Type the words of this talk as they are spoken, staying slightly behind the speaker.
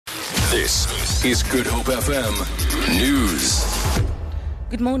This is Good Hope FM News.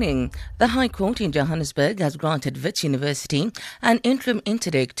 Good morning. The High Court in Johannesburg has granted Wits University an interim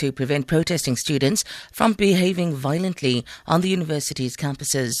interdict to prevent protesting students from behaving violently on the university's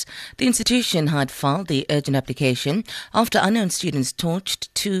campuses. The institution had filed the urgent application after unknown students torched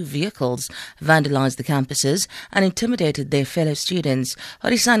 2 vehicles, vandalized the campuses and intimidated their fellow students.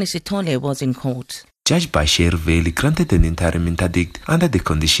 Horisani Sitole was in court. Judge Bashir Veli granted an interim interdict under the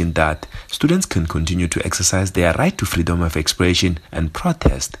condition that students can continue to exercise their right to freedom of expression and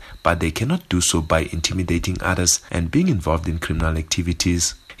protest, but they cannot do so by intimidating others and being involved in criminal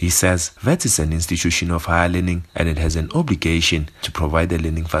activities. He says Wits is an institution of higher learning and it has an obligation to provide a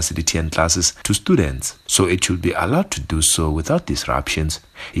learning facility and classes to students, so it should be allowed to do so without disruptions.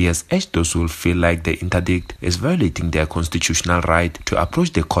 He has urged those who feel like the interdict is violating their constitutional right to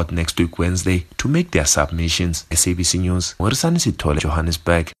approach the court next week Wednesday to make their submissions. SABC News, Morisani Sitole,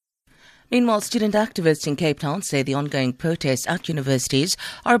 Johannesburg. Meanwhile, student activists in Cape Town say the ongoing protests at universities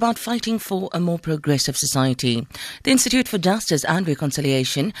are about fighting for a more progressive society. The Institute for Justice and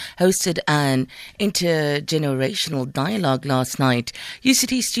Reconciliation hosted an intergenerational dialogue last night.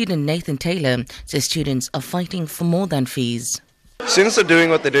 UCT student Nathan Taylor says students are fighting for more than fees. Students are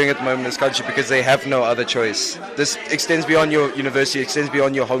doing what they're doing at the moment in this country because they have no other choice. This extends beyond your university, it extends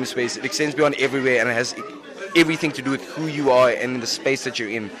beyond your home space, it extends beyond everywhere, and it has everything to do with who you are and the space that you're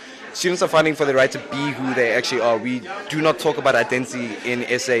in. Students are fighting for the right to be who they actually are. We do not talk about identity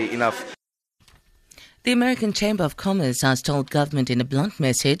in SA enough. The American Chamber of Commerce has told government in a blunt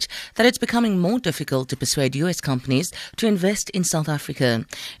message that it's becoming more difficult to persuade US companies to invest in South Africa.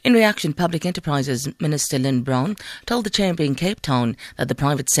 In reaction, Public Enterprises Minister Lynn Brown told the Chamber in Cape Town that the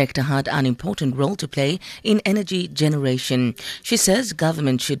private sector had an important role to play in energy generation. She says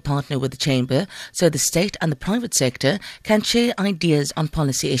government should partner with the Chamber so the state and the private sector can share ideas on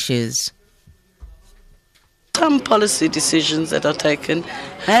policy issues. Some policy decisions that are taken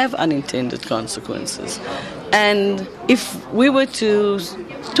have unintended consequences. And if we were to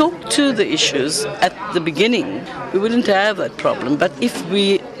talk to the issues at the beginning, we wouldn't have that problem. But if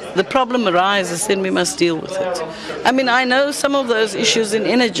the problem arises, then we must deal with it. I mean, I know some of those issues in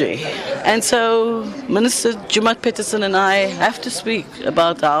energy. And so Minister Jumat Peterson and I have to speak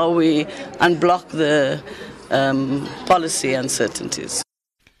about how we unblock the policy uncertainties.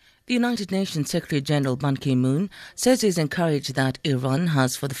 The United Nations Secretary-General Ban Ki-moon says he is encouraged that Iran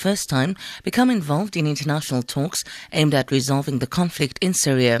has for the first time become involved in international talks aimed at resolving the conflict in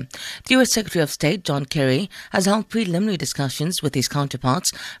Syria. The US Secretary of State John Kerry has held preliminary discussions with his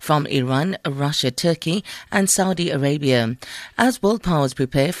counterparts from Iran, Russia, Turkey and Saudi Arabia. As world powers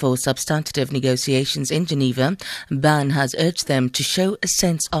prepare for substantive negotiations in Geneva, Ban has urged them to show a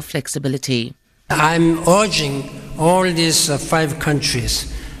sense of flexibility. I'm urging all these 5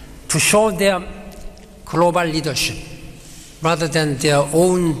 countries to show their global leadership rather than their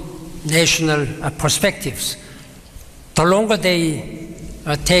own national perspectives. The longer they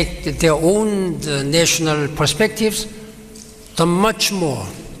take their own national perspectives, the much more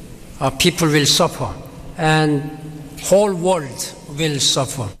people will suffer and whole world will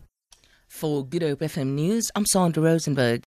suffer. For Good Hope FM News, I'm Sandra Rosenberg.